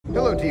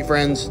Hello, tea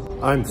friends.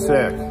 I'm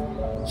sick.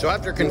 So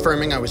after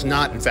confirming I was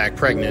not, in fact,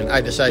 pregnant, I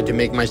decided to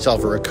make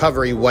myself a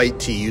recovery white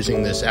tea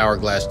using this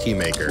hourglass tea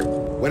maker.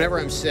 Whenever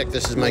I'm sick,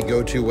 this is my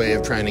go-to way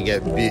of trying to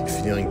get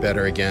feeling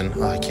better again.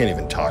 Oh, I can't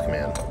even talk,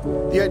 man.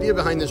 The idea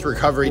behind this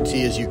recovery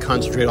tea is you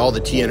concentrate all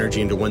the tea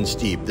energy into one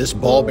steep. This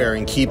ball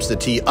bearing keeps the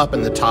tea up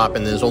in the top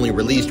and then is only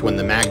released when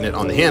the magnet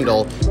on the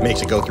handle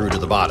makes it go through to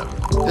the bottom.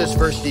 This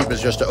first steep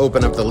is just to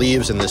open up the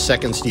leaves, and the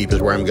second steep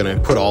is where I'm going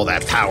to put all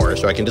that power,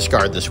 so I can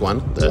discard this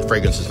one. The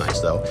fragrance is nice,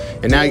 though.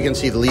 And now you can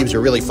see the leaves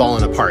are really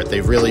falling apart.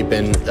 They've really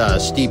been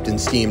steeped in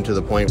steam to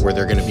the point where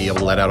they're going to be able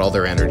to let out all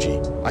their energy.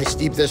 I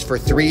steep this for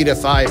 3 to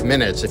 5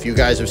 minutes. If you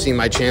guys have seen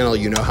my channel,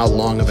 you know how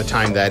long of a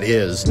time that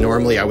is.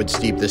 Normally, I would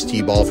steep this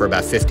tea ball for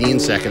about 15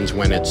 seconds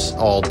when it's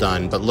all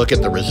done, but look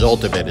at the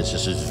result of it. It's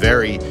just this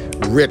very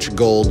rich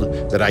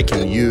gold that I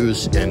can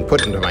use and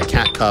put into my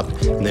cat cup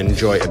and then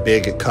enjoy a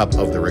big cup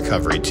of the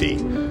recovery tea.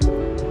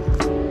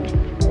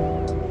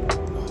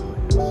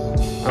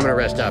 I'm gonna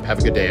rest up. Have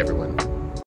a good day, everyone.